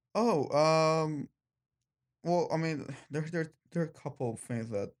 Oh, well, I mean, there are a couple of things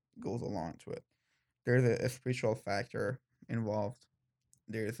that goes along to it. There's a spiritual factor involved.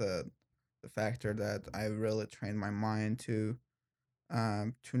 There's the factor that I really trained my mind to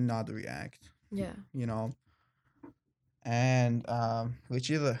not react. Yeah. You know, and which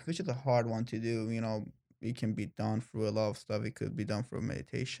is a hard one to do. You know, it can be done through a lot of stuff. It could be done through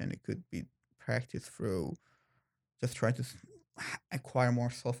meditation. It could be practiced through just trying to acquire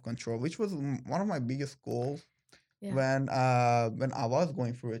more self control, which was one of my biggest goals Yeah. when I was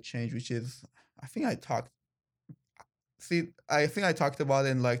going through a change, which is I think I talked see, I think I talked about it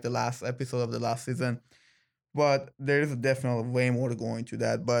in like the last episode of the last season, but there is definitely way more to go into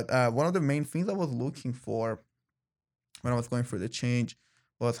that. But one of the main things I was looking for when I was going through the change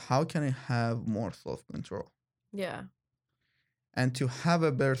was how can I have more self control? Yeah. And to have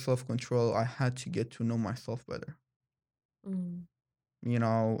a better self control, I had to get to know myself better, Mm.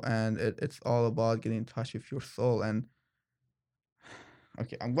 and it's all about getting in touch with your soul. And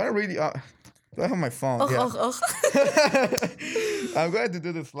okay, I'm gonna read. Do I have my phone? Och, Yeah. och, och. I'm going to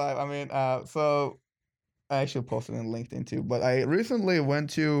do this live. I mean, so I actually posted on LinkedIn too, but I recently went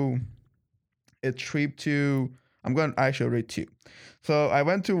to a trip to. I'm going to actually read two. So I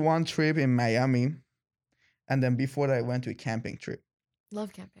went to one trip in Miami, and then before that, I went to a camping trip.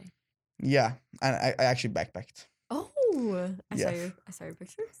 Love camping. Yeah, and I actually backpacked. Oh, Yes. I saw your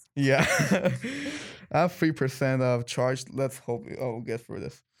pictures. Yeah, I have 3% of charge. Let's hope we'll get through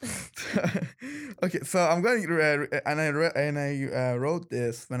this. Okay, so I'm going to and I wrote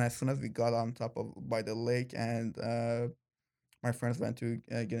this when as soon as we got on top of by the lake, and my friends went to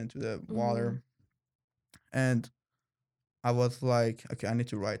get into the Mm-hmm. water, and I was like, okay, I need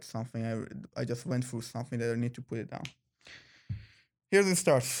to write something. I just went through something that I need to put it down. Here's it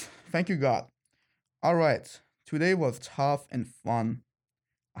starts. Thank you, God. All right, today was tough and fun.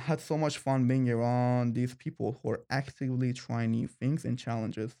 I had so much fun being around these people who are actively trying new things and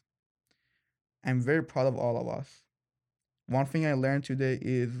challenges. I'm very proud of all of us. One thing I learned today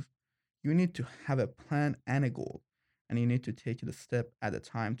is you need to have a plan and a goal, and you need to take it a step at a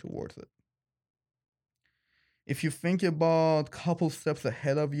time towards it. If you think about a couple steps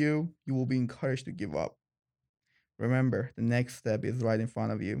ahead of you, you will be encouraged to give up. Remember, the next step is right in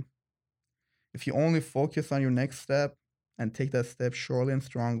front of you. If you only focus on your next step and take that step surely and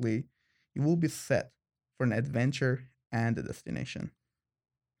strongly, you will be set for an adventure and a destination.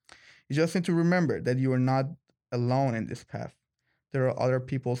 You just need to remember that you are not alone in this path. There are other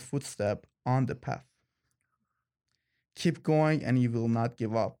people's footsteps on the path. Keep going and you will not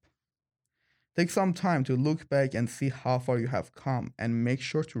give up. Take some time to look back and see how far you have come and make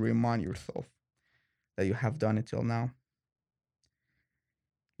sure to remind yourself that you have done it till now.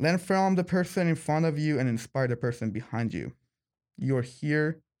 Learn from the person in front of you and inspire the person behind you. You are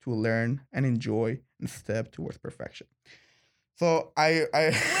here to learn and enjoy and step towards perfection. So I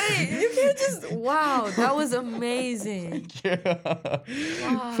Wait, you can't just. Wow, that was amazing. Yeah.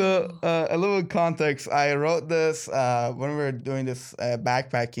 So Wow. a little context. I wrote this when we were doing this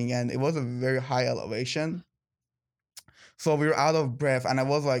backpacking, and it was a very high elevation. So we were out of breath, and I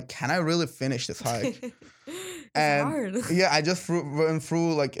was like, "Can I really finish this hike?" It's And hard. yeah, I just went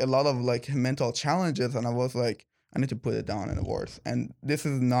through like a lot of like mental challenges, and I was like, I need to put it down in the words. And this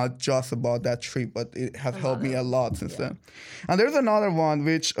is not just about that trip, but it has A helped lot me a of- lot since yeah. then. And there's another one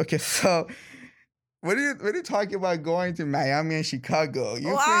which okay, so when you talk about going to Miami and Chicago, you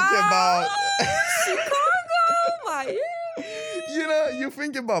think about Chicago, Miami. you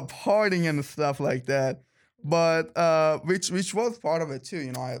think about partying and stuff like that. But which was part of it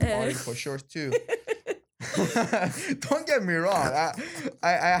too, I partied for sure too. Don't get me wrong.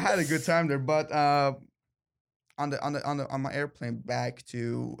 I had a good time there, but on my airplane back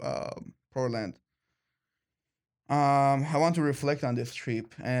to Portland, I want to reflect on this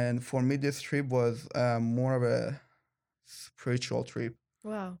trip, and for me, this trip was more of a spiritual trip,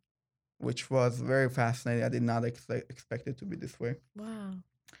 Wow. which was very fascinating. I did not expect it to be this way. Wow.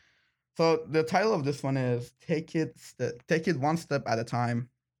 So the title of this one is "Take It One Step at a Time."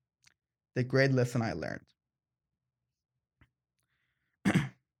 The great lesson I learned.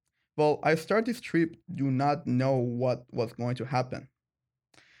 Well, I started this trip do not know what was going to happen.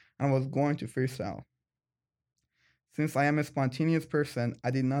 I was going to freestyle. Since I am a spontaneous person,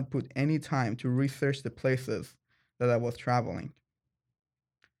 I did not put any time to research the places that I was traveling.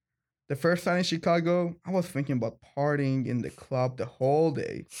 The first time in Chicago, I was thinking about partying in the club the whole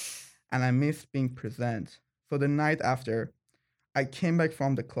day, and I missed being present. So the night after, I came back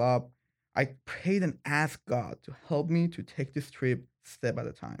from the club. I prayed and asked God to help me to take this trip step at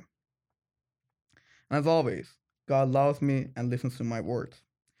a time. And as always, God loves me and listens to my words.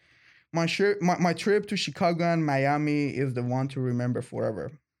 My trip to Chicago and Miami is the one to remember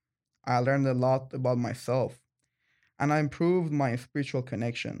forever. I learned a lot about myself, and I improved my spiritual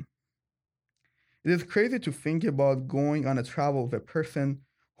connection. It is crazy to think about going on a travel with a person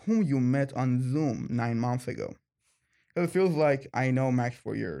whom you met on Zoom 9 months ago. It feels like I know Max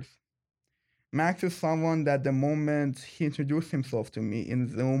for years. Max is someone that the moment he introduced himself to me in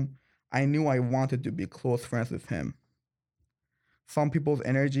Zoom, I knew I wanted to be close friends with him. Some people's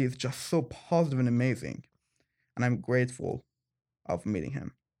energy is just so positive and amazing, and I'm grateful of meeting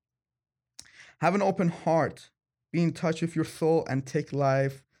him. Have an open heart Be in touch with your soul and take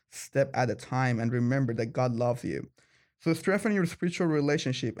life step at a time and remember that God loves you. So strengthen your spiritual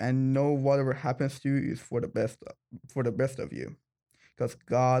relationship and know whatever happens to you is for the best of you because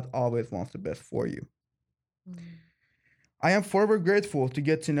God always wants the best for you. Mm. I am forever grateful to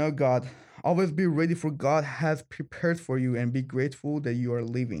get to know God. Always be ready for God has prepared for you and be grateful that you are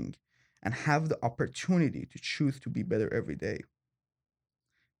living and have the opportunity to choose to be better every day.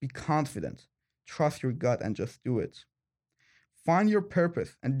 Be confident. Trust your gut and just do it. Find your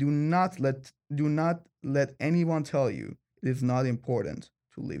purpose and do not let anyone tell you it is not important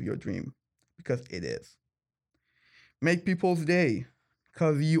to live your dream because it is. Make people's day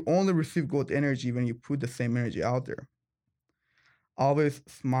because you only receive good energy when you put the same energy out there. Always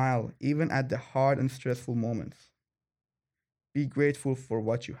smile even at the hard and stressful moments. Be grateful for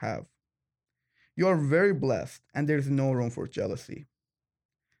what you have. You are very blessed and there's no room for jealousy.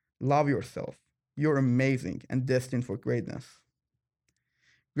 Love yourself. You're amazing and destined for greatness.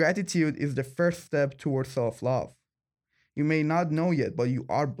 Gratitude is the first step towards self love. You may not know yet, but you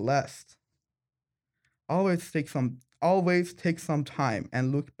are blessed. Always take some time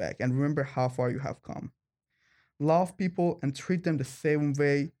and look back and remember how far you have come. Love people and treat them the same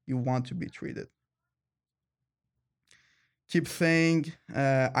way you want to be treated. Keep saying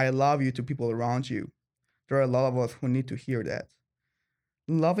I love you to people around you. There are a lot of us who need to hear that.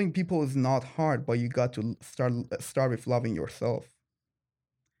 Loving people is not hard, but you got to start with loving yourself.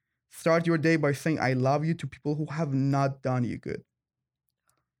 Start your day by saying I love you to people who have not done you good.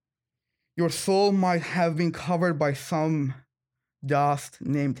 Your soul might have been covered by some dust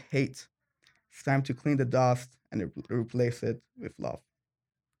named hate. It's time to clean the dust and replace it with love.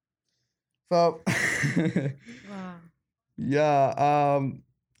 So, Wow. yeah,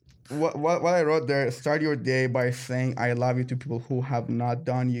 what I wrote there, start your day by saying I love you to people who have not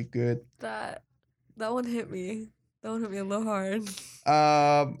done you good. That that one hit me. That one hit me a little hard.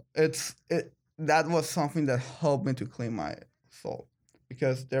 That was something that helped me to clean my soul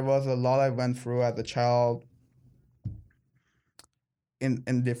because there was a lot I went through as a child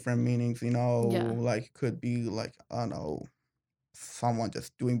in different meanings, Yeah. like could be like I don't know, someone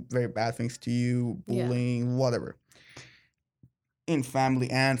just doing very bad things to you, Yeah. bullying, whatever, in family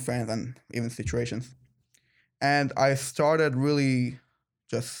and friends and even situations. And I started really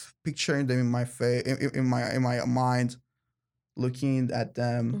just picturing them in my face, in my mind, looking at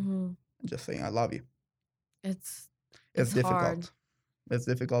them, Mm-hmm. and just saying I love you. It's It's it's hard. difficult. It's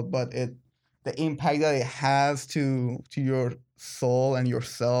difficult, but the impact that it has to your soul and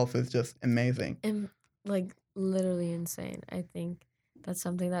yourself is just amazing. And like literally insane. I think that's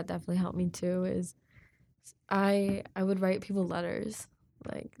something that definitely helped me too is I would write people letters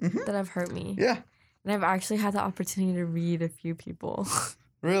like Hmm. that have hurt me. Yeah, And I've actually had the opportunity to read a few people the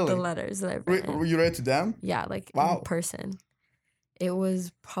really. letters that I've written. You read to them? Yeah, like in Wow. person. It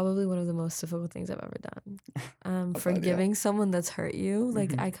was probably one of the most difficult things I've ever done. I thought, yeah. Forgiving someone that's hurt you,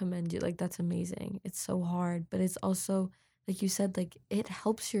 like Hmm. I commend you. Like that's amazing. It's so hard, but it's also like you said, like it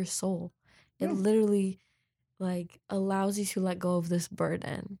helps your soul. It Yeah. literally like allows you to let go of this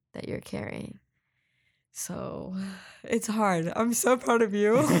burden that you're carrying. So it's hard. I'm so proud of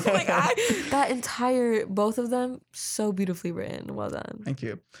you. Like that entire both of them so beautifully written. Well done. Thank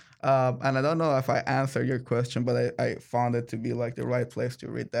you. And I don't know if I answered your question, but I found it to be like the right place to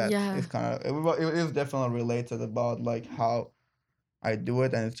read that. Yeah. It's kind of it is definitely related about like how I do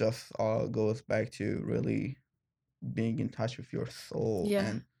it, and it just all goes back to really being in touch with your soul Yeah.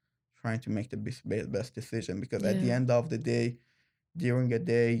 and trying to make the best decision. Because at the Yeah. end of the day, during a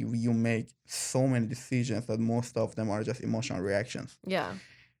day, you make so many decisions that most of them are just emotional reactions. Yeah.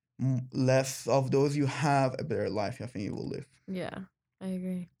 Less of those you have, a better life I think you will live. Yeah. I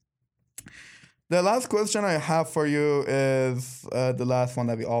agree. The last question I have for you is the last one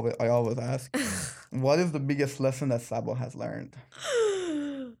that I always ask. What is the biggest lesson that Sabo has learned?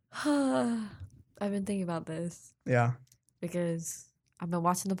 I've been thinking about this Yeah, because I've been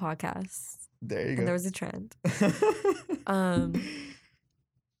watching the podcast there you and there go. was a trend. Um,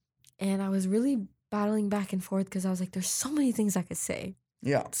 and I was really battling back and forth because I was like, there's so many things I could say.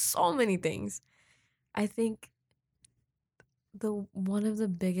 Yeah. So many things. I think one of the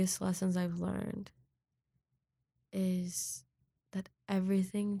biggest lessons I've learned is that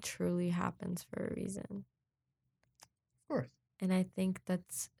everything truly happens for a reason. Of course. And I think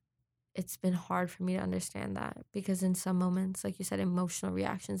it's been hard for me to understand that because in some moments, like you said, emotional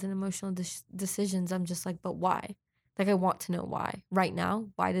reactions and emotional decisions, I'm just like, but why? Like, I want to know why. Right now,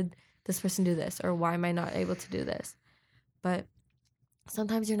 why did this person do this? Or why am I not able to do this? But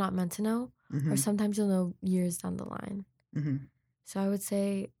sometimes you're not meant to know, or sometimes you'll know years down the line. Mm-hmm. So I would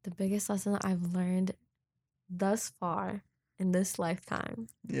say the biggest lesson that I've learned thus far in this lifetime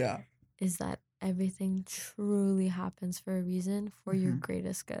Yeah. is that everything truly happens for a reason for your Mm-hmm.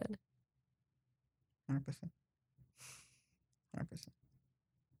 greatest good. 100%. 100%.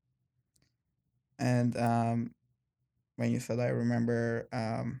 And when you said that, I remember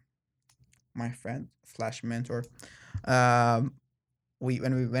my friend slash mentor. When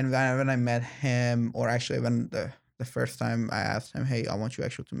I met him, or actually when the first time I asked him, hey, I want you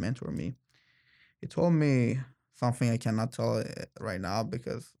actually to mentor me. He told me something I cannot tell right now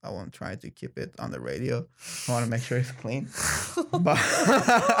because I won't try to keep it on the radio. I want to make sure it's clean. But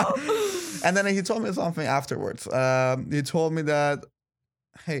and then he told me something afterwards. He told me that,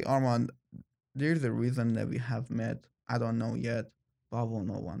 hey, Armand, there's a reason that we have met. I don't know yet, but I will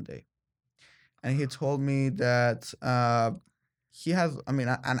know one day. And he told me that he has, I mean,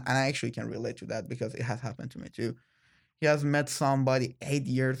 and I actually can relate to that because it has happened to me too. He has met somebody 8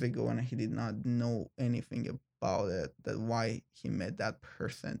 years ago and he did not know anything about it. That why he met that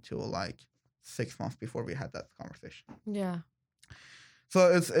person till like 6 months before we had that conversation. Yeah.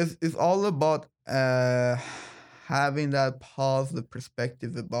 So it's all about having that positive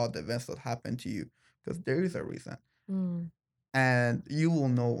perspective about the events that happen to you because there is a reason, and you will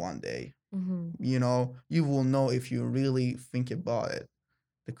know one day. You know, you will know if you really think about it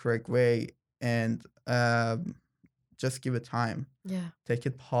the correct way and just give it time. Yeah. Take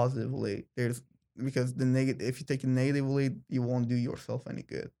it positively. Because if you take it negatively, you won't do yourself any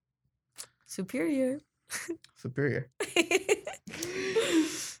good. Superior.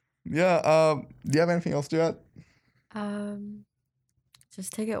 Yeah. Do you have anything else to add?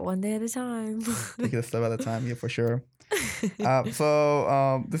 Just take it one day at a time. Take it a step at a time. Yeah, for sure.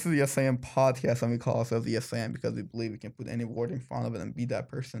 So this is the Yes I Am podcast, and we call ourselves the Yes I Am because we believe we can put any word in front of it and be that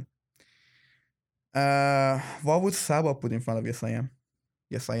person. What would Saba put in front of Yes I Am?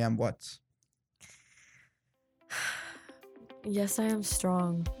 Yes I am what? Yes, I am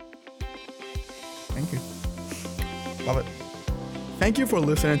strong. Thank you. Love it. Thank you for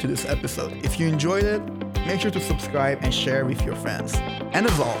listening to this episode. If you enjoyed it, make sure to subscribe and share with your friends. And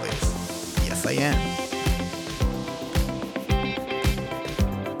as always, yes I am.